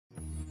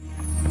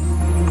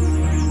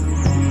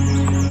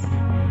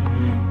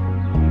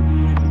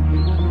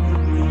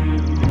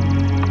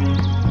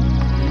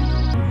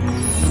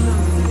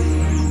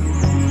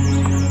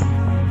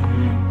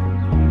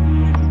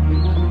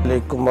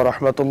ওয়া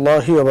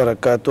রাহমাতুল্লাহি ওয়া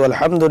বারাকাতুহু।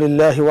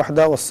 আলহামদুলিল্লাহি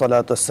ওয়াহদা ওয়াস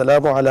সালাতু ওয়াস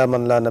সালামু আলা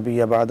মান লা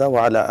নাবিয়্যা বা'দা ওয়া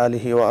আলা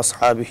আলিহি ওয়া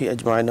আসহাবিহি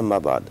আজমাইন, আম্মা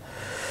বা'দ।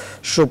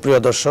 সুপ্রিয়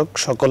দর্শক,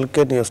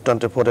 সকলকে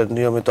নিউজ24 এর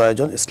নিয়মিত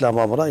আয়োজন ইসলাম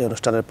আমরা এই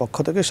অনুষ্ঠানের পক্ষ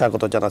থেকে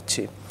স্বাগত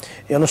জানাচ্ছি।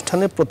 এই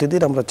অনুষ্ঠানে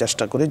প্রতিদিন আমরা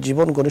চেষ্টা করি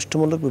জীবন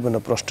ঘনিষ্ঠমূলক বিভিন্ন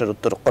প্রশ্নের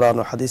উত্তর কোরআন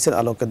ও হাদিসের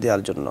আলোকে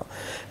দেওয়ার জন্য,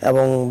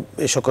 এবং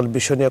এই সকল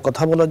বিষয় নিয়ে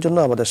কথা বলার জন্য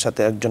আমাদের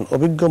সাথে একজন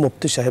অভিজ্ঞ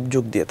মুফতি সাহেব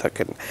যোগ দিয়ে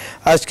থাকেন।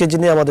 আজকে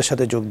যিনি আমাদের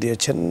সাথে যোগ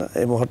দিয়েছেন,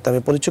 এই মুহূর্তে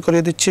আমি পরিচয়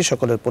করিয়ে দিচ্ছি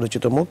সকলের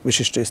পরিচিত মুখ,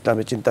 বিশিষ্ট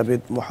ইসলামী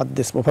চিন্তাবিদ,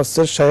 মুহাদ্দিস,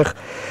 মুফাসসির শেখ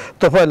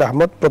তোফায়েল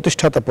আহমদ,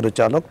 প্রতিষ্ঠাতা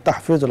পরিচালক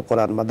তাহফিজুল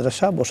কোরআন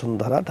মাদ্রাসা,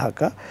 বসুন্ধরা,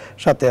 ঢাকা।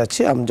 সাথে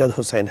আছি আমজাদ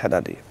হুসাইন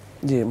হেলালি।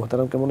 জি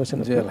মোহতারাম, কেমন আছেন?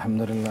 জি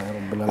আলহামদুলিল্লাহ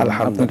রাব্বিল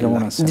আলামিন। আপনি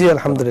কেমন আছেন? জি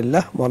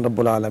আলহামদুলিল্লাহ, মহান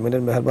রব্বুল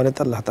আলামিনের মেহেরবানিতে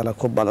আল্লাহ তাআলা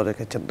খুব ভালো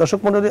রেখেছেন। দর্শক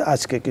মণ্ডলী,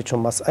 আজকে কিছু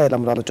মাসআইল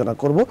আমরা আলোচনা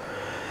করব।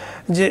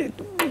 যে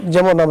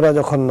যেমন আমরা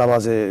যখন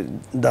নামাজে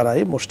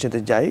দাঁড়াই, মসজিদে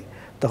যাই,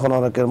 তখন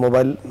অনেকের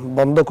মোবাইল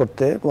বন্ধ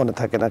করতে মনে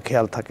থাকে না,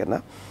 খেয়াল থাকে না,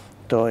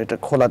 তো এটা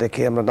খোলা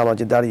রেখে আমরা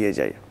নামাজে দাঁড়িয়ে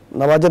যাই।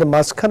 নামাজের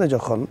মাঝখানে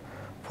যখন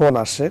ফোন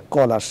আসে,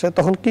 কল আসে,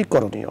 তখন কি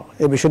করণীয়,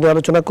 এই বিষয় নিয়ে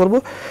আলোচনা করব।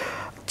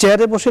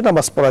 চেয়ারে বসে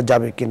নামাজ পড়া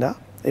যাবে কিনা,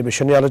 এই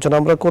বিষয় নিয়ে আলোচনা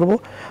আমরা করব।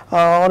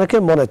 অনেকে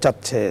মনে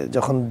চাচ্ছে,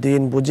 যখন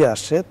দিন বুঝে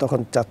আসে তখন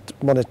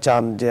মনে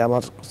চান যে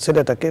আমার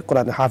ছেলেটাকে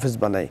কোরআনে হাফেজ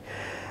বানাই,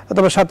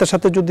 তবে সাথে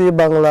সাথে যদি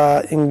বাংলা,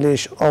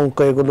 ইংলিশ, অঙ্ক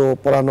এগুলো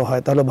পড়ানো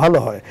হয় তাহলে ভালো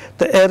হয়।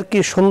 তো এর কি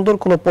সুন্দর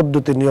কোনো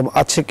পদ্ধতি, নিয়ম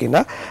আছে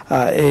কিনা,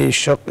 এই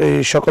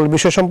সকল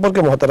বিষয় সম্পর্কে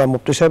মোহতারাম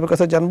মুফতি সাহেবের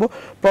কাছে জানবো।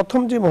 প্রথম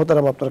যে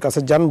মোহতারাম আপনার কাছে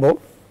জানবো,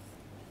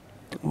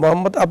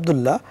 মোহাম্মদ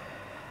আব্দুল্লাহ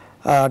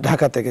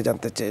ঢাকা থেকে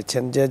জানতে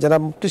চেয়েছেন যে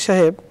জনাব মুফতি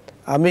সাহেব,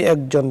 আমি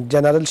একজন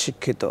জেনারেল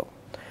শিক্ষিত,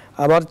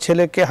 আমার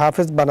ছেলেকে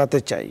হাফেজ বানাতে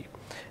চাই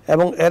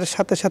এবং এর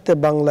সাথে সাথে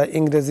বাংলা,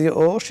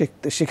 ইংরেজিও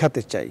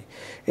শিখাতে চাই,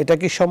 এটা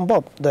কি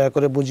সম্ভব? দয়া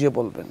করে বুঝিয়ে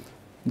বলবেন।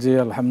 জি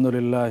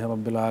আলহামদুলিল্লাহ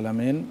রাব্বিল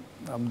আলামিন।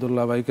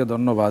 আব্দুল্লাহ ভাইকে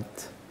ধন্যবাদ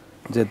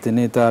যে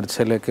তিনি তার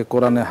ছেলেকে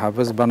কোরআনে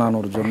হাফেজ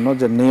বানানোর জন্য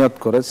যে নিয়ত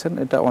করেছেন,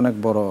 এটা অনেক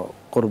বড়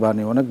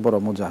কোরবানি, অনেক বড়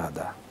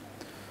মুজাহাদা।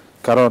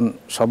 কারণ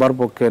সবার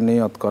পক্ষে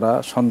নিয়ত করা,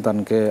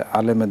 সন্তানকে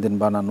আলেমে দ্বীন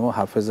বানানো,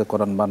 হাফেজে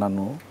কোরআন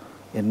বানানো,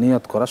 এর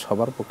নিয়ত করা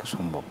সবার পক্ষে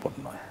সম্ভবপর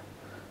নয়।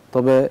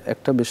 তবে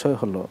একটা বিষয়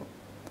হলো,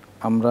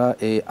 আমরা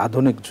এই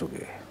আধুনিক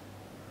যুগে,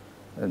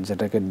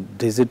 যেটাকে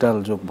ডিজিটাল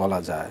যুগ বলা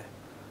যায়,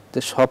 যে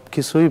সব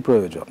কিছুই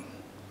প্রয়োজন।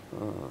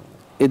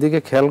 এদিকে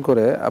খেয়াল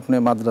করে আপনি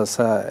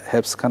মাদ্রাসা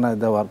হেফজখানায়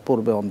দেওয়ার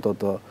পূর্বে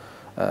অন্তত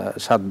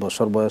 7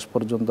 বছর বয়স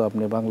পর্যন্ত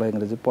আপনি বাংলা,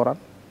 ইংরেজি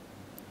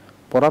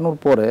পড়ানোর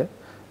পরে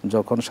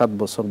যখন 7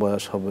 বছর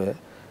বয়স হবে,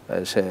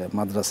 সে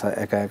মাদ্রাসা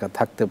একা একা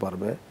থাকতে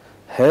পারবে।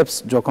 হেফজ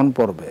যখন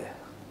পড়বে,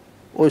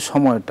 ওই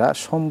সময়টা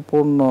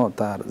সম্পূর্ণ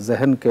তার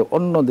জেহেনকে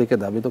অন্য দিকে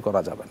ধাবিত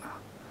করা যাবে না।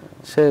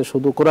 সে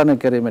শুধু কোরআনে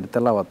কারীমের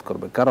তেলাওয়াত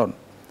করবে, কারণ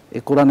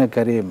এই কোরআনে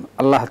কারীম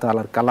আল্লাহ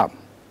তাআলার কালাম।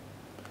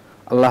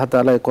 আল্লাহ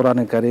তাআলা এই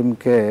কোরআনে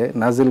কারীমকে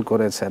নাজিল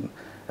করেছেন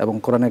এবং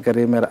কোরআনে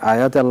কারীমের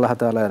আয়াতে আল্লাহ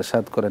তাআলা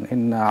ইরশাদ করেন,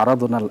 ইন্না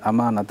আরাদনাল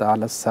আমানাতা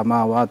আলাস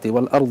সামাওয়াতি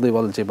ওয়াল আরদি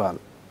ওয়াল জিবাল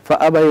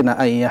ফাআবাইনা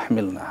আন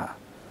ইয়াহমিলনাহা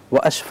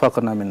ওয়া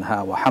আশফাকনা মিনহা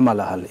ওয়া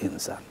হামালাহাল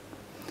ইনসান।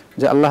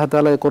 যে আল্লাহ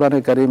তাআলা এই কোরআনে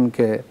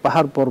কারীমকে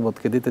পাহাড়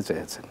পর্বতকে দিতে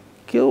চেয়েছেন,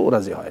 কেউ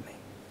রাজি হয়নি,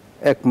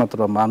 একমাত্র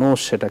মানুষ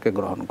সেটাকে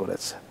গ্রহণ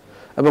করেছে।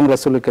 এবং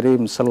রাসূল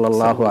করিম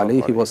সাল্লাল্লাহু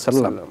আলাইহি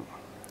ওয়াসাল্লাম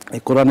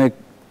এই কোরআনে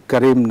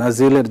কারীম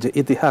নাজিলের যে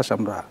ইতিহাস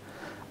আমরা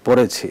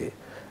পড়েছি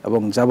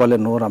এবং জাবালে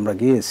নূর আমরা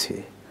গিয়েছি,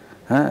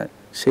 হ্যাঁ,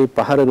 সেই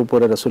পাহাড়ের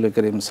উপরে রাসূল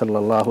করিম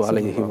সাল্লাল্লাহু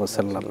আলাইহি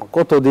ওয়াসাল্লাম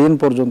কতদিন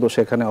পর্যন্ত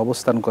সেখানে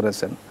অবস্থান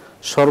করেছেন।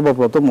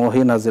 সর্বপ্রথম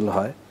ওহী নাজিল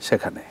হয়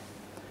সেখানে,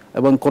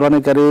 এবং কোরআনে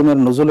কারীমের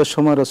নুজুলের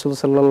সময় রাসূল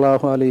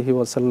সাল্লাল্লাহু আলাইহি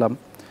ওয়াসাল্লাম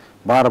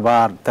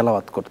বারবার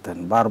তেলাওয়াত করতেন,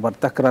 বারবার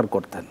তাকরার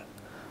করতেন।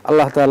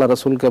 আল্লাহ তাআলা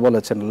রাসূলকে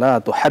বলেছেন, লা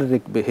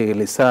তুহাররিক বিহি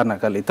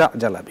লিসানাকা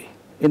লিতা'জালা বিহি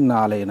ইন্না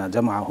আলাইনা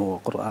জামআহু ওয়া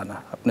কুরআনা।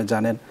 আপনি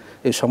জানেন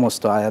এই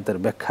সমস্ত আয়াতের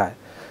ব্যাখ্যায়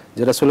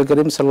যে রাসূল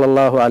করিম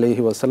সাল্লাল্লাহু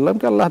আলাইহি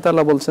ওয়াসাল্লামকে আল্লাহ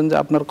তাআলা বলছেন যে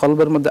আপনার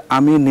কলবের মধ্যে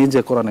আমি নিজে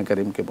কোরআনে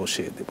কারীমকে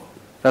বসিয়ে দেব।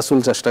 রাসূল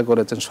চেষ্টা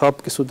করেছেন সব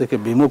কিছু থেকে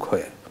বিমুখ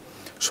হয়ে।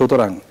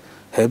 সুতরাং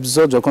হেফজ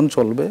যখন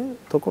চলবে,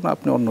 তখন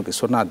আপনি অন্য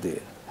কিছু না দিয়ে,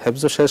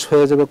 হেফজ শেষ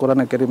হয়ে যাবে,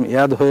 কোরআনে কারীম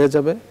ইয়াদ হয়ে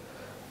যাবে,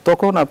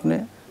 তখন আপনি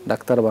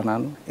ডাক্তার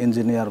বানান,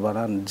 ইঞ্জিনিয়ার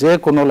বানান, যে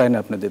কোনো লাইনে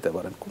আপনি দিতে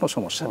পারেন, কোনো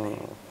সমস্যা নেই।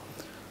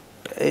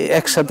 এই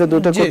একসাথে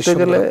দুটো করতে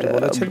গেলে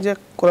বলেছেন যে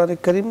কোরআনে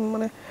কারীম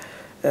মানে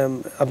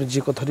আপনি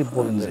যে কথাটি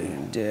বললেন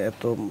যে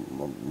এত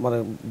মানে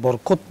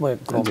বরকতময়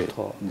গ্রন্থ,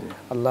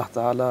 আল্লাহ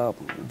তাআলা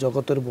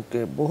জগতের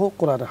বুকে বহু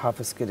কোরআন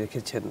হাফেজকে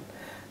রেখেছেন,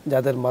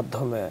 যাদের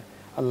মাধ্যমে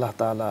আল্লাহ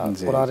তাআলা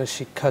কোরআনের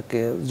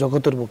শিক্ষাকে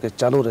জগতের বুকে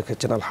চালু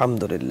রেখেছেন,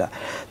 আলহামদুলিল্লাহ।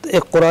 তো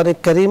এই কোরআনে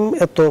কারীম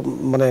এত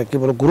মানে কি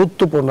বলে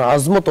গুরুত্বপূর্ণ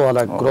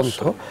আজমতওয়ালা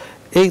গ্রন্থ,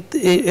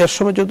 এর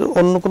সময় যদি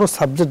অন্য কোনো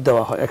সাবজেক্ট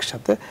দেওয়া হয়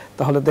একসাথে,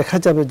 তাহলে দেখা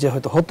যাবে যে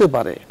হয়তো হতে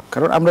পারে।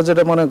 কারণ আমরা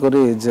যেটা মনে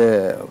করি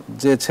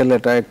যে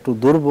ছেলেটা একটু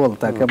দুর্বল,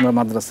 তাকে আমরা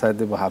মাদ্রাসায়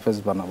দেব, হাফেজ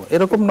বানাবো,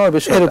 এরকম নয়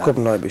বিষয়, এরকম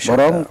নয় বিষয়।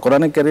 বরং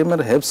কোরআনে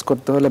কারীমের হেফজ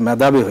করতে হলে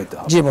মেধাবী হইতে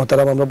হবে। জি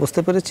মোহতারাম, আমরা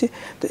বুঝতে পেরেছি।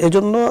 তো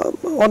এজন্য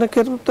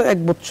অনেকের তো 1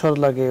 বছর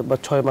লাগে বা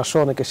 6 মাসও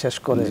অনেকে শেষ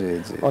করে,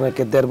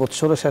 অনেকে 1.5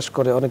 বছরও শেষ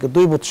করে, অনেকে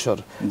 2 বছর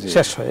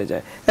শেষ হয়ে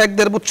যায়।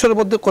 1-1.5 বছরের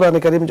মধ্যে কোরআনে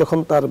কারীম যখন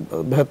তার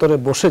ভেতরে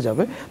বসে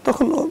যাবে,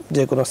 তখন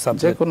যে কোনো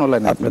সাবজেক্ট, যে কোনো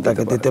আপনি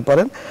তাকে দিতে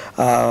পারেন।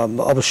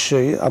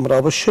 অবশ্যই আমরা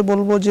অবশ্যই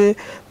বলবো যে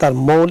তার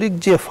মৌলিক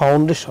যে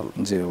ফাউন্ডেশন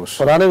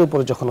কোরআনের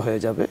উপরে যখন হয়ে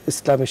যাবে,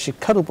 ইসলামের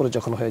শিক্ষার উপরে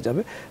যখন হয়ে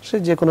যাবে, সে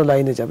যে কোনো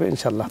লাইনে যাবে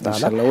ইনশাআল্লাহ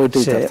তাআলা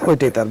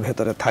ওইটাই তার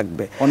ভেতরে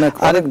থাকবে।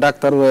 অনেক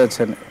ডাক্তার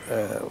রয়েছেন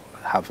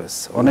হাফেজ,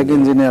 অনেক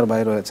ইঞ্জিনিয়ার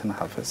ভাই রয়েছেন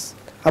হাফেজ।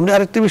 আমি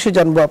আরেকটি বিষয়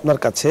জানবো আপনার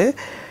কাছে।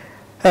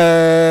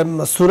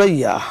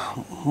 সুরাইয়া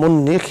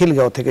মুন্নি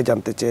খিলগাঁও থেকে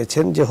জানতে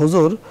চেয়েছেন যে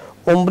হুজুর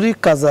উমরি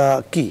কাজা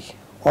কি?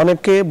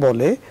 অনেকে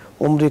বলে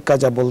উমরি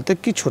কাজা বলতে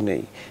কিছু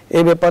নেই,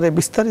 এই ব্যাপারে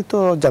বিস্তারিত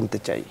জানতে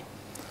চাই।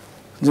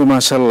 জি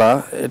মাশাআল্লাহ,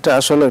 এটা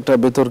আসলে একটা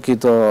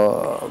বিতর্কিত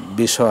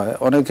বিষয়।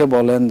 অনেকে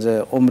বলেন যে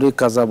উমরি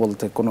কাজা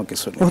বলতে কোনো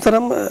কিছু নেই।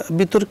 মুহতারাম,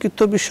 বিতর্কিত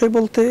বিষয়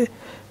বলতে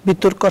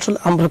বিতর্ক আসলে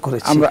আমরা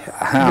করেছি,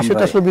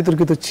 বিষয়টা আসলে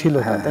বিতর্কিত ছিল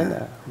না, তাই না?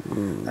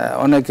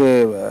 অনেকে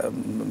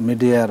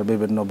মিডিয়ার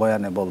বিভিন্ন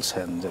বয়ানে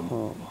বলছেন যে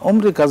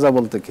উমরি কাজা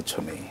বলতে কিছু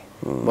নেই,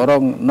 বরং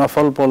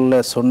নফল পড়লে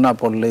সুন্নাহ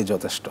পড়লেই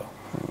যথেষ্ট।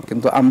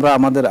 কিন্তু আমরা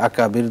আমাদের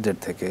আকাবিরদের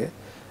থেকে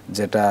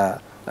যেটা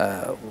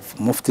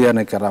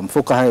মুফতিয়ানে কেরাম,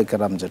 ফুকাহায়ে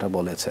কেরাম যেটা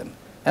বলেছেন,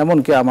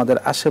 এমনকি আমাদের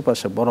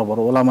আশেপাশে বড় বড়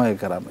ওলামায়ে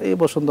কেরাম, এই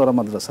বসুন্ধরা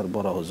মাদ্রাসার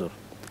বড় হুজুর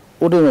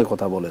উনিও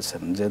কথা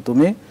বলেছেন যে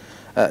তুমি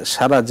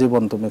সারা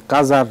জীবন তুমি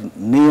কাজার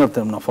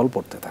নিয়তে নফল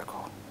পড়তে থাকো,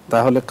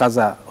 তাহলে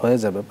কাজা হয়ে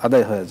যাবে,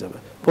 আদায় হয়ে যাবে।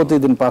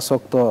 প্রতিদিন 5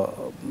 ওয়াক্ত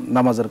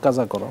নামাজের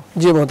কাজা করো।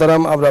 জি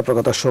মুহতারাম, আমরা আপনার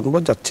কথা শুনবো,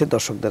 যাচ্ছি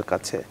দর্শকদের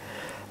কাছে।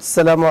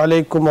 আসসালামু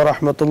আলাইকুম ওয়া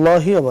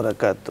রাহমাতুল্লাহি ওয়া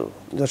বারাকাতুহু।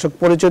 দর্শক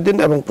পরিচয় দিন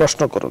এবং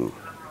প্রশ্ন করুন।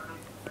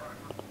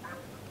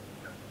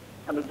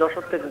 আমি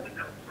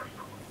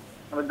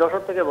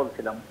যশোর থেকে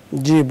বলছিলাম।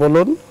 জি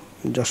বলুন,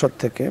 যশোর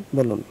থেকে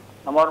বলুন।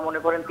 আমার মনে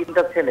করেন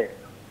তিনটা ছেলে।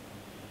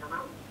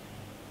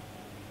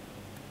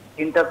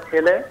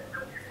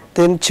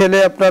 তিন ছেলে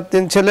আপনার?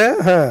 3 ছেলে,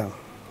 হ্যাঁ,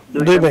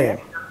 2 মেয়ে।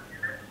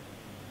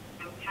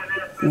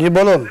 জি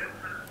বলুন।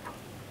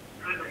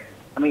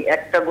 আমি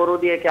একটা গরু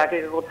দিয়ে কি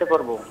আকিকা করতে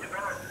পারবো?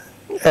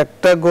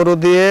 একটা গরু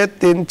দিয়ে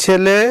 3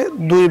 ছেলে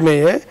 2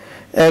 মেয়ে,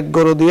 এক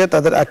গরু দিয়ে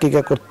তাদের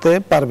আকিকা করতে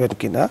পারবেন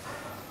কিনা?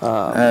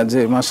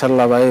 জি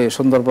মাশাআল্লাহ ভাই,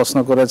 সুন্দর প্রশ্ন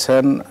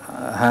করেছেন।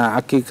 হ্যাঁ,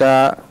 আকিকা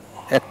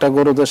একটা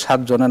গরুতে 7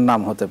 জনের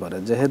নাম হতে পারে,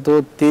 যেহেতু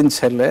 3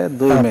 ছেলে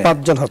 2 মেয়ে, 5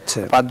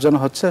 জন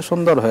হচ্ছে,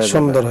 সুন্দর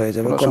হয়ে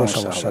যাবে,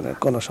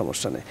 কোনো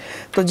সমস্যা নেই।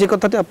 তো যে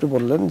কথাটি আপনি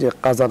বললেন যে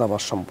কাজা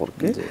নামাজ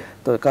সম্পর্কে,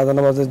 তো কাজা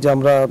নামাজের যে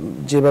আমরা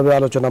যেভাবে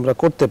আলোচনা আমরা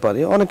করতে পারি,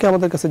 অনেকে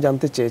আমাদের কাছে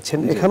জানতে চেয়েছেন,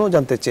 এখানেও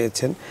জানতে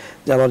চেয়েছেন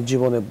যে আমার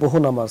জীবনে বহু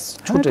নামাজ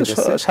ছুটে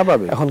গেছে,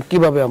 স্বাভাবিক, এখন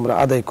কিভাবে আমরা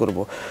আদায় করব?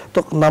 তো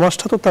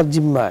নামাজটা তো তার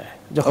জিম্মায়,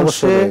 যখন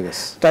সে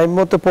টাইম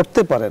মতো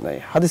পড়তে পারে নাই,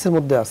 হাদিসের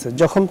মধ্যে আছে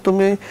যখন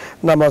তুমি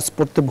নামাজ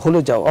পড়তে ভুলে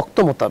যাও ওয়াক্ত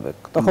মোতাবেক,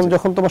 তখন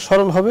যখন তোমার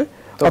স্মরণ হবে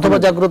অথবা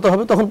জাগ্রত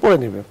হবে তখন পড়ে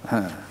নেবে,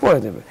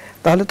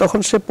 তাহলে তখন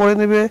সে পড়ে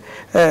নেবে,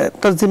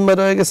 তার জিম্মা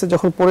রয়ে গেছে,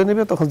 যখন পড়ে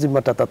নেবে তখন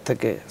জিম্মাটা তার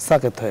থেকে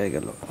সাকেত হয়ে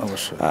গেল।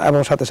 এবং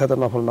সাথে সাথে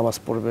নফল নামাজ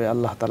পড়বে,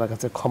 আল্লাহ তাআলার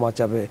কাছে ক্ষমা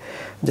চাবে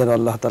যেন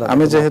আল্লাহ তাআলা।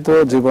 আমি যেহেতু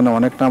জীবনে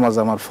অনেক নামাজ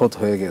আমার ফত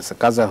হয়ে গেছে,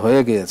 কাজা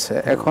হয়ে গিয়েছে,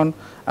 এখন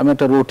আমি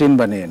একটা রুটিন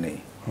বানিয়ে নেই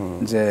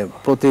যে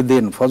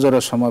প্রতিদিন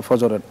ফজরের সময়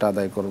ফজরেরটা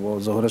আদায় করব,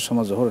 জোহরের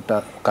সময় জোহরটা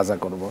কাজা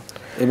করব,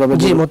 এইভাবে।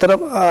 জি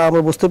মোহতারাম,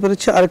 আমরা বুঝতে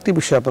পেরেছি। আরেকটি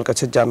বিষয় আপনার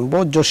কাছে জানবো।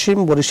 জসিম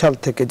বরিশাল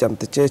থেকে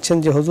জানতে চেয়েছেন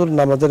যে হুজুর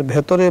নামাজের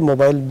ভেতরে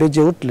মোবাইল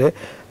বেজে উঠলে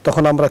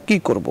তখন আমরা কি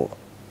করব?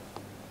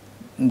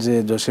 জি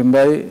জসিম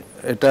ভাই,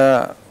 এটা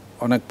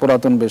অনেক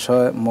পুরাতন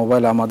বিষয়।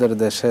 মোবাইল আমাদের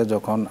দেশে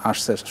যখন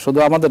আসছে, শুধু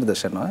আমাদের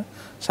দেশে নয়,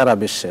 সারা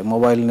বিশ্বে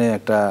মোবাইল নিয়ে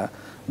একটা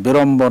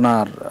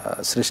বিড়ম্বনার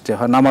সৃষ্টি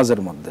হয়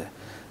নামাজের মধ্যে,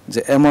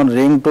 যে এমন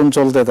রিংটোন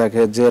চলতে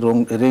থাকে যে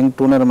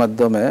রিংটোনের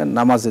মাধ্যমে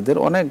নামাজিদের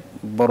অনেক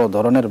বড়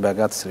ধরনের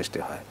ব্যাঘাত সৃষ্টি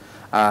হয়।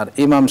 আর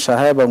ইমাম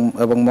সাহেব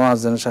এবং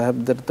মুয়াজ্জিন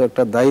সাহেবদের তো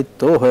একটা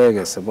দায়িত্ব হয়ে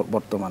গেছে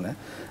বর্তমানে,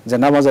 যে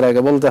নামাজের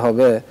আগে বলতে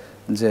হবে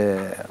যে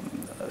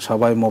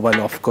সবাই মোবাইল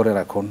অফ করে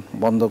রাখুন,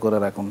 বন্ধ করে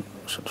রাখুন।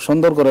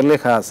 সুন্দর করে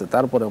লেখা আছে,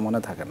 তারপরে মনে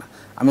থাকে না।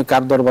 আমি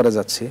কার দরবারে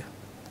যাচ্ছি?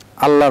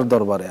 আল্লাহর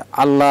দরবারে,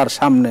 আল্লাহর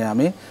সামনে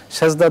আমি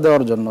সেজদা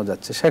দেওয়ার জন্য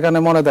যাচ্ছি, সেখানে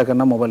মনে থাকে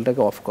না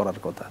মোবাইলটাকে অফ করার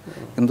কথা।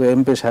 কিন্তু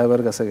এমপি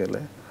সাহেবের কাছে গেলে,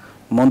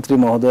 মন্ত্রী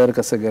মহোদয়ের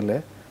কাছে গেলে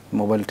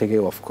মোবাইলটাকে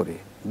অফ করি।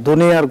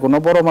 দুনিয়ার কোনো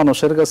বড়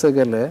মানুষের কাছে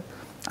গেলে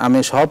আমি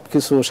সব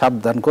কিছু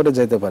সাবধান করে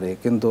যেতে পারি,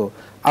 কিন্তু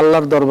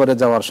আল্লাহর দরবারে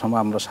যাওয়ার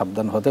সময় আমরা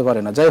সাবধান হতে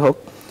পারি না। যাই হোক,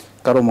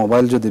 কারো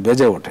মোবাইল যদি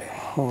বেজে ওঠে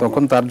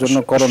তখন তার জন্য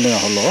করণীয়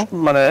হলো,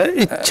 মানে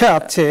ইচ্ছা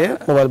আছে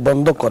মোবাইল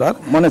বন্ধ করার,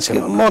 মনে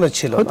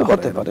ছিল হতে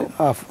পারে,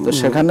 তো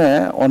সেখানে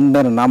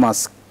অন্যের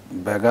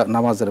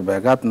নামাজের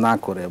ব্যাঘাত না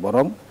করে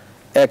বরং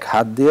এক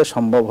হাত দিয়ে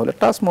সম্ভব হলে,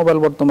 টাচ মোবাইল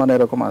বর্তমানে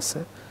এরকম আছে,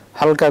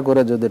 হালকা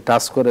করে যদি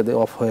টাচ করে দিয়ে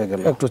অফ হয়ে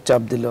গেল, একটু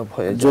চাপ দিলে অফ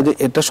হয়ে যায়। যদি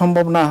এটা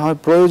সম্ভব না হয়,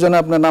 প্রয়োজনে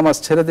আপনি নামাজ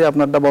ছেড়ে দিয়ে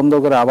আপনারটা বন্ধ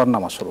করে আবার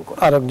নামাজ শুরু করেন,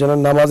 আরেকজনের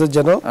নামাজের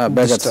যেন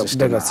ব্যাঘাত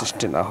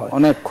সৃষ্টি না হয়,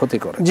 অনেক ক্ষতি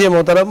করে। জি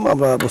মোহতারাম,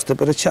 আমরা বুঝতে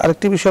পেরেছি।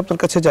 আরেকটি বিষয় আপনার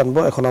কাছে জানবো।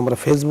 এখন আমরা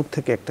ফেসবুক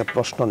থেকে একটা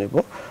প্রশ্ন নেব।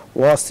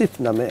 ওয়াসিফ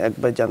নামে এক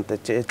ভাই জানতে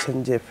চেয়েছেন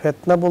যে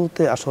ফিতনা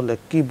বলতে আসলে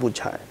কি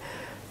বোঝায়?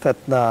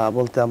 ফিতনা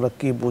বলতে আমরা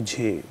কি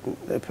বুঝি?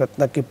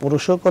 ফিতনা কি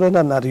পুরুষও করে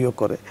না নারীও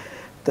করে?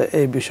 তো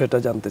এই বিষয়টা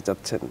জানতে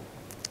চাচ্ছেন।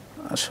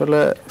 আসলে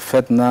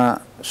ফিতনা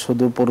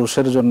শুধু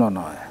পুরুষের জন্য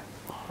নয়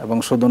এবং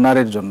শুধু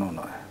নারীর জন্য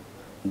নয়,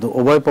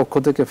 উভয় পক্ষ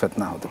থেকে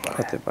ফিতনা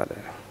হতে পারে।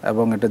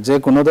 এবং এটা যে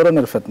কোনো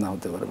ধরনের ফিতনা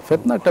হতে পারে।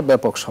 ফিতনা একটা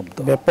ব্যাপক শব্দ,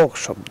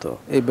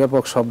 এই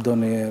ব্যাপক শব্দ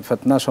নিয়ে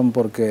ফিতনা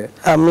সম্পর্কে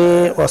আমি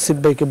ওয়াসিফ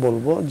ভাইকে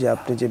বলবো যে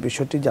আপনি যে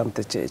বিষয়টি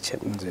জানতে চেয়েছেন,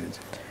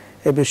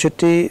 এই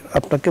বিষয়টি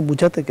আপনাকে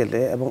বুঝাতে গেলে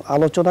এবং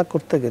আলোচনা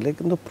করতে গেলে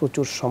কিন্তু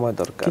প্রচুর সময়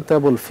দরকার।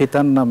 কিতাবুল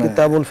ফিতান নামে,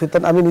 কিতাবুল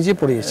ফিতান আমি নিজে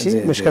পড়িয়েছি,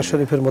 মিশকাত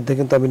শরীফের মধ্যে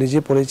কিন্তু আমি নিজে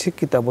পড়েছি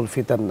কিতাবুল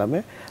ফিতান নামে।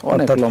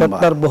 অর্থাৎ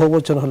ফিতনার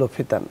বহুবচন হলো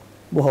ফিতান,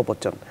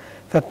 বহুবচন।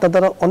 ফিতনা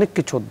দ্বারা অনেক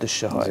কিছু উদ্দেশ্য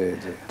হয়।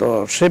 তো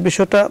সেই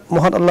বিষয়টা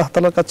মহান আল্লাহ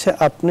তাআলার কাছে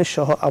আপনি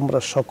সহ আমরা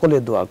সকলে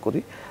দোয়া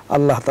করি,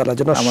 আল্লাহ তাআলা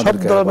যেন সব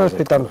ধরনের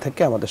ফিতান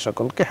থেকে আমাদের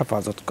সকলকে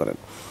হেফাজত করেন।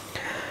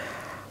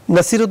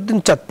 নাসিরউদ্দিন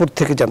চাঁদপুর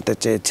থেকে জানতে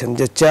চেয়েছেন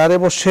যে চেয়ারে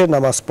বসে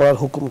নামাজ পড়ার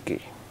হুকুম কি?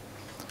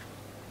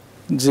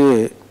 যে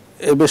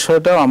এই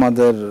বিষয়টাও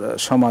আমাদের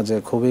সমাজে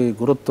খুবই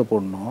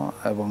গুরুত্বপূর্ণ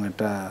এবং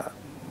এটা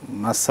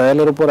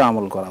মাসাইলের উপরে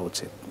আমল করা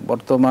উচিত।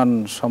 বর্তমান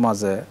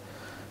সমাজে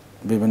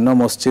বিভিন্ন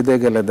মসজিদে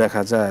গেলে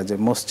দেখা যায় যে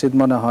মসজিদ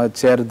মনে হয়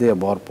চেয়ার দিয়ে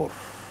ভরপুর।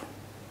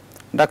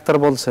 ডাক্তার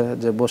বলছে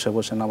যে বসে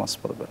বসে নামাজ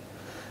পড়বেন।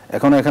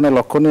 এখন এখানে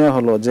লক্ষণীয়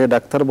হলো যে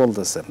ডাক্তার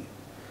বলতেছেন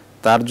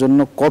তার জন্য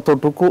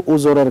কতটুকু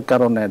উজরের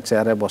কারণে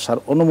চেয়ারে বসার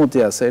অনুমতি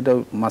আছে, এটা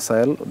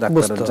মাসাইল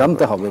ডাক্তারের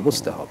জানতে হবে,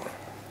 বুঝতে হবে।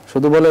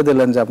 শুধু বলে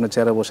দিলেন যে আপনি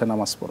চেয়ারে বসে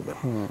নামাজ পড়বেন,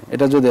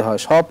 এটা যদি হয়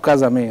সব কাজ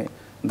আমি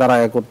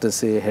দাঁড়ায়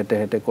করতেছি, হেঁটে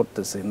হেঁটে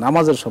করতেছি,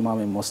 নামাজের সময়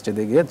আমি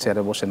মসজিদে গিয়ে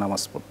চেয়ারে বসে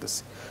নামাজ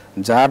পড়তেছি,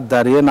 যার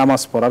দাঁড়িয়ে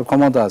নামাজ পড়ার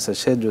ক্ষমতা আছে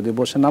সে যদি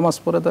বসে নামাজ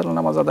পড়ে তাহলে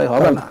নামাজ আদায়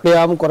হবে না।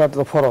 ব্যায়াম করা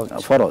তো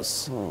ফরজ।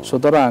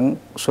 সুতরাং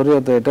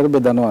শরীয়তে এটার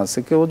বিধানও আছে,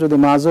 কেউ যদি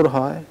মাজুর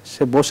হয়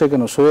সে বসে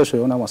কেন শুয়ে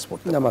শুয়েও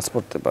নামাজ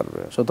পড়তে পারবে।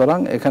 সুতরাং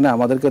এখানে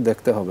আমাদেরকে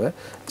দেখতে হবে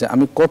যে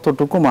আমি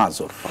কতটুকু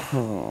মাজুর।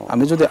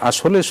 আমি যদি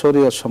আসলে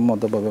শরীয়ত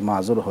সম্মতভাবে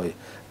মাজুর হই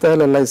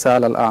তাহলে লাইসা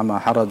আলাল আমা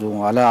হারাজু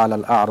আলা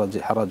আলাল আরাজি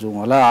হারাজু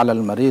আলা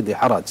আলাল মারিদি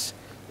হারাজ,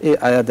 এই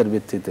আয়াতের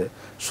ভিত্তিতে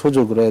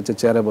সুযোগ রয়েছে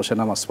চেয়ারে বসে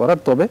নামাজ পড়ার।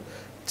 তবে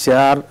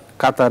চেয়ার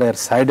কাতারের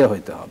সাইডে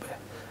হইতে হবে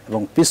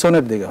এবং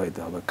পিছনের দিকে হইতে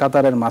হবে।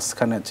 কাতারের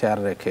মাঝখানে চেয়ার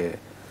রেখে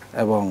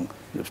এবং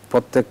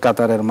প্রত্যেক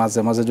কাতারের মাঝে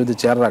মাঝে যদি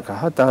চেয়ার রাখা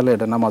হয় তাহলে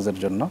এটা নামাজের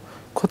জন্য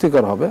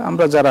ক্ষতিকর হবে।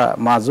 আমরা যারা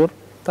মাজুর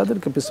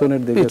তাদেরকে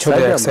পিছনের দিকে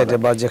সাইডে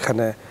বা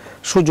যেখানে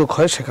সুযোগ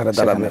হয় সেখানে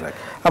দাঁড়াবে।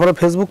 আমরা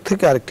ফেসবুক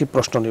থেকে আরেকটি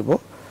প্রশ্ন নিব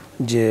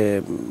যে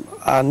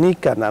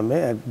আনিকা নামে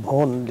এক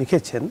বোন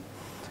লিখেছেন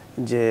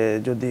যে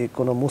যদি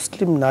কোনো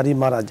মুসলিম নারী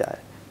মারা যায়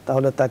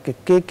তাহলে তাকে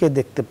কে কে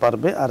দেখতে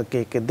পারবে আর কে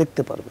কে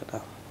দেখতে পারবে না?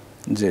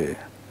 জি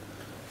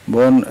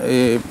বোন,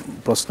 এই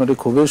প্রশ্নটি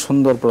খুবই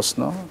সুন্দর প্রশ্ন।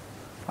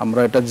 আমরা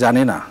এটা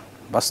জানি না,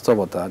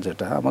 বাস্তবতা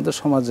যেটা আমাদের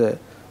সমাজে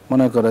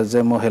মনে করে যে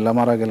মহিলা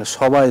মারা গেলে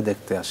সবাই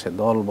দেখতে আসে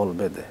দল বল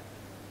বেঁধে,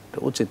 এটা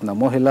উচিত না।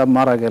 মহিলা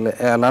মারা গেলে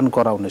এলান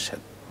করাও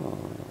নিষেধ।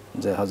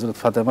 যে হযরত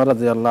ফাতেমা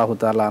রাদিয়াল্লাহু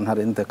তাআলা আনহার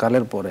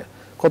ইন্তেকালের পরে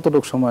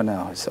কতটুকু সময়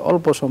নেওয়া হয়েছে,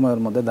 অল্প সময়ের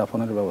মধ্যে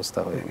দাফনের ব্যবস্থা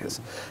হয়ে গেছে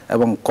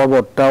এবং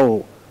কবরটাও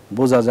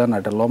বোঝা যায় না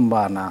এটা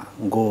লম্বা না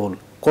গোল,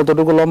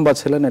 কতটুকু লম্বা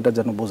ছিলেন এটা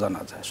যেন বোঝা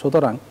না যায়।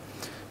 সুতরাং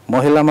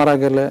মহিলা মারা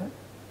গেলে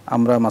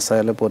আমরা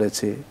মাসাইলে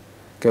পড়েছি,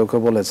 কেউ কেউ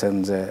বলেছেন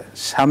যে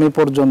স্বামী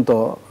পর্যন্ত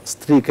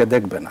স্ত্রীকে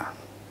দেখবে না।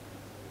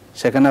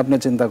 সেখানে আপনি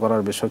চিন্তা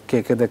করার বিষয়, কে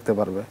কে দেখতে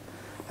পারবে?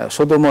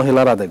 শুধু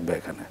মহিলারা দেখবে।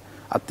 এখানে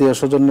আত্মীয়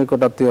স্বজন,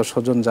 নিকট আত্মীয়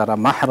স্বজন যারা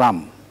মাহরাম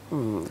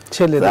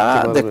ছেলেরা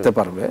দেখতে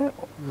পারবে,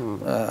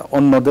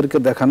 অন্যদেরকে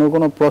দেখানোর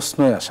কোনো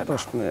প্রশ্নই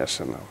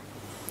আসে না।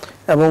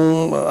 এবং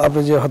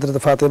আপনি যে হযরত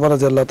ফাতেমা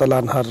রাদিয়াল্লাহু তাআলা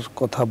আনহার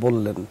কথা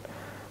বললেন,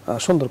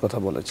 সুন্দর কথা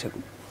বলেছেন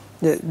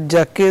যে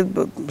যাকে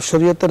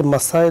শরীয়তের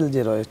মাসাইল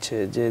যে রয়েছে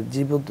যে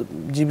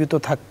জীবিত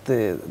থাকতে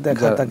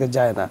দেখা তাকে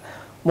যায় না,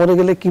 মরে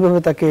গেলে কিভাবে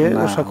তাকে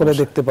সকলে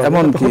দেখতে পাবে?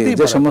 এমনকি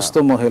যে সমস্ত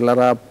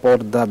মহিলারা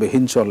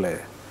পর্দাবিহীন চলে,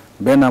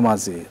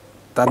 বেনামাজি,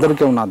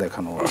 তাদেরকেও না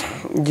দেখানো উচিত।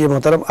 জি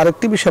মোহতারাম,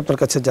 আরেকটি বিষয় আপনার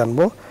কাছে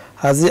জানবো।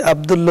 হাজী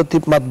আব্দুল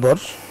লতিফ মাতবর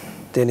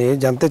তিনি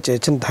জানতে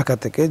চেয়েছেন ঢাকা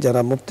থেকে,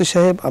 যারা মুফতি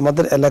সাহেব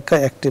আমাদের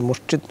এলাকায় একটি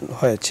মসজিদ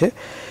হয়েছে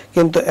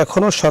কিন্তু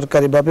এখনো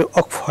সরকারিভাবে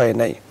ওয়াকফ হয়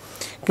নাই,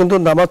 কিন্তু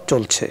নামাজ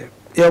চলছে,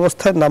 এই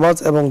অবস্থায় নামাজ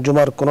এবং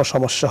জুমার কোনো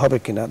সমস্যা হবে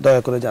কিনা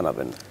দয়া করে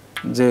জানাবেন।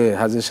 যে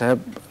হাজী সাহেব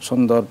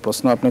সুন্দর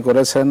প্রশ্ন আপনি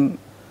করেছেন।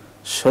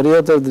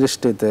 শরীয়তের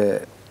দৃষ্টিতে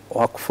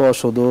ওয়াকফ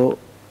শুধু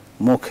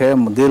মুখে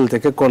দিল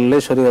থেকে করলে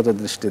শরীয়তের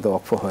দৃষ্টিতে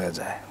ওয়াকফ হয়ে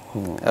যায়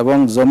এবং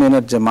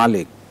জমিনের যে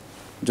মালিক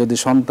যদি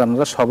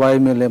সন্তানরা সবাই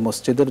মিলে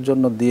মসজিদের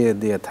জন্য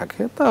দিয়ে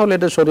থাকে তাহলে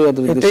এটা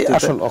শরীয়তের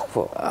দৃষ্টিতে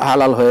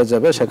হালাল হয়ে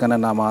যাবে, সেখানে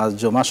নামাজ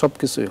জুমা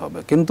সবকিছুই হবে।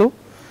 কিন্তু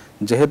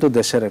যেহেতু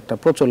দেশের একটা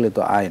প্রচলিত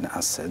আইন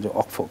আছে যে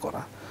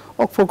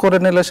ওয়াকফ করে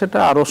নিলে সেটা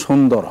আরো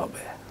সুন্দর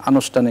হবে,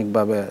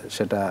 আনুষ্ঠানিকভাবে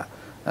সেটা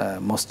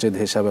মসজিদ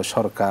হিসাবে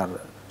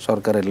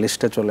সরকারের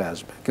লিস্টে চলে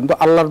আসবে, কিন্তু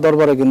আল্লাহর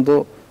দরবারে কিন্তু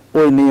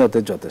ওই নিয়তে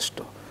যথেষ্ট।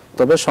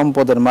 তবে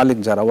সম্পদের মালিক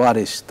যারা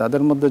ওয়ারিশ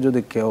তাদের মধ্যে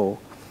যদি কেউ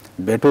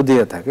বেটো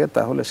দিয়ে থাকে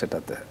তাহলে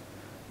সেটাতে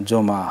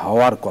জমা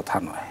হওয়ার কথা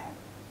নয়।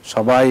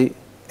 সবাই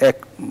এক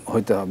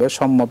হইতে হবে,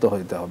 সম্মত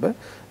হইতে হবে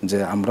যে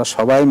আমরা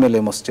সবাই মিলে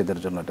মসজিদের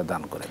জন্য এটা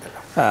দান করে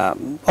দিলাম।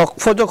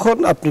 ওয়াকফ যখন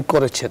আপনি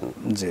করেছেন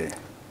যে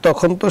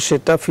তখন তো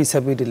সেটা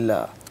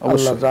ফিসাবিলিল্লাহ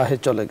আল্লাহর রাহে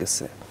চলে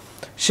গেছে,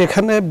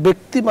 সেখানে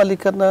ব্যক্তি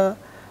মালিকানা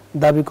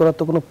দাবি করা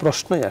তো কোনো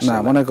প্রশ্নই আসে না।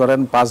 মনে করেন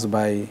 5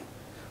 ভাই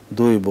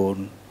 2 বোন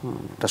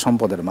এটা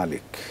সম্পদের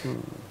মালিক।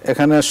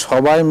 এখানে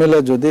সবাই মিলে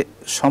যদি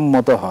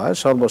সম্মত হয়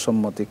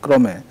সর্বসম্মতি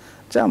ক্রমে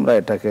যে আমরা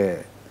এটাকে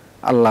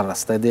আল্লাহর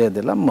রাস্তায় দিয়ে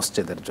দিলাম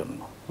মসজিদের জন্য,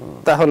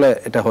 তাহলে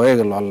এটা হয়ে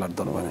গেল আল্লাহর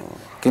দরবারে।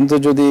 কিন্তু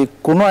যদি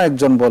কোনো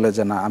একজন বলে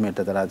যে না আমি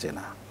এটাতে রাজি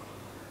না,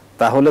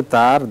 তাহলে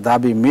তার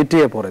দাবি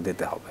মিটিয়ে পরে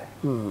দিতে হবে।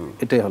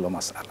 এটাই হলো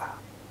মাসআলা।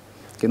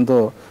 কিন্তু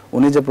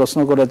উনি যে প্রশ্ন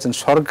করেছেন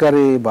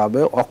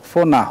সরকারিভাবে ওয়াকফ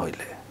না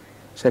হইলে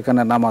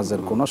সেখানে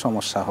নামাজের কোনো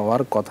সমস্যা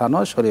হওয়ার কথা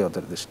নয়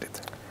শরীয়তের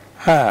দৃষ্টিতে।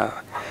 হ্যাঁ,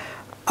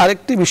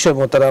 আরেকটি বিষয়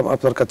মোহতারাম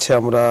আপনার কাছে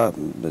আমরা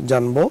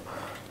জানবো,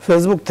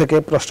 ফেসবুক থেকে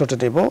প্রশ্নটা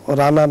নেব।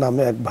 রানা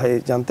নামে এক ভাই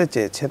জানতে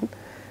চেয়েছেন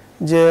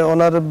যে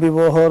ওনার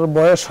বিবাহর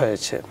বয়স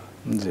হয়েছে,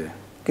 জি,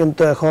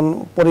 কিন্তু এখন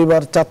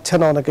পরিবার চাচ্ছে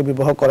না ওনাকে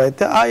বিবাহ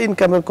করাইতে, আয়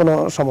ইনকামের কোনো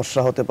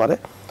সমস্যা হতে পারে,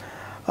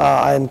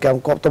 আয় ইনকাম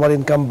তোমার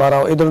ইনকাম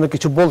বাড়াও, এই ধরনের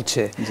কিছু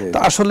বলছে। তো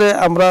আসলে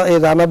আমরা এই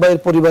রানা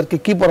ভাইয়ের পরিবারকে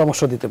কি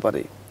পরামর্শ দিতে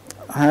পারি?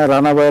 হ্যাঁ,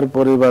 রানা ভাইয়ের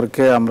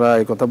পরিবারকে আমরা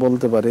এই কথা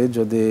বলতে পারি,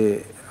 যদি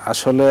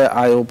আসলে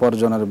আয়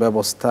উপার্জনের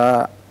ব্যবস্থা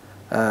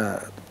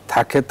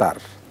থাকে তার,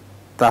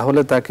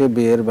 তাহলে তাকে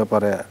বিয়ের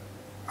ব্যাপারে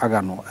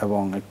আগানো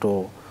এবং একটু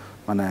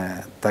মানে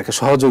তাকে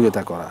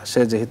সহযোগিতা করা।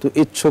 সে যেহেতু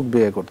ইচ্ছুক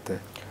বিয়ে করতে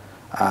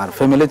আর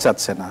ফ্যামিলি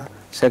চাচ্ছে না,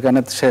 সেখানে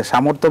সে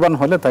সামর্থ্যবান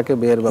হলে তাকে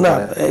বিয়ের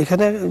ব্যাপারে।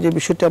 এখানে যে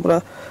বিষয়টা আমরা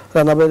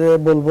রানাবের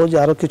বলবো যে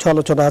আরো কিছু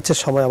আলোচনা আছে,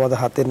 সময় আমাদের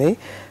হাতে নেই,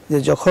 যে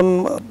যখন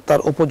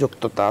তার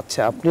উপযুক্ততা আছে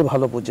আপনি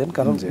ভালো বুঝেন,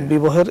 কারণ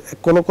বিবাহের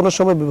কোন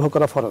সময় বিবাহ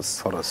করা ফরজ,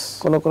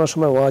 কোন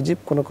সময় ওয়াজিব,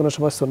 কোন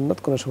সময় সুন্নাত,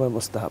 কোন সময়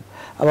মুস্তাহাব,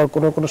 আবার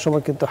কোন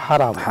সময় কিন্তু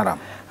হারাম।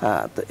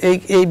 তো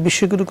এই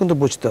বিষয়গুলো কিন্তু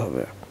বুঝতে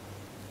হবে।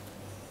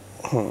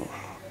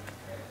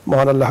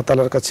 মহান আল্লাহ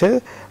তাআলার কাছে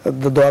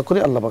দোয়া করি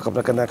আল্লাহ পাক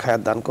আপনাকে নেক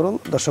হায়াত দান করুন।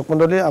 দর্শক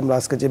মণ্ডলী, আমরা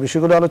আজকে যে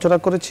বিষয়গুলো আলোচনা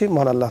করেছি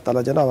মহান আল্লাহ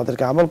তাআলা যেন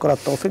আমাদেরকে আমল করার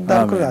তৌফিক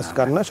দান করে।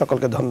 আজকের না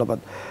সকলকে ধন্যবাদ।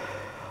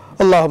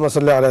 আল্লাহুম্মা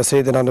সাল্লি আলা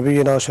সাইয়্যিদিনা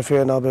নবিয়িনা ওয়া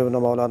শাফিঈনা ওয়া হাবিবিনা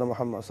মাওলানা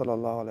মুহাম্মদ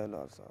সাল্লাল্লাহু আলাইহি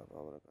ওয়া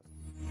সাল্লাম।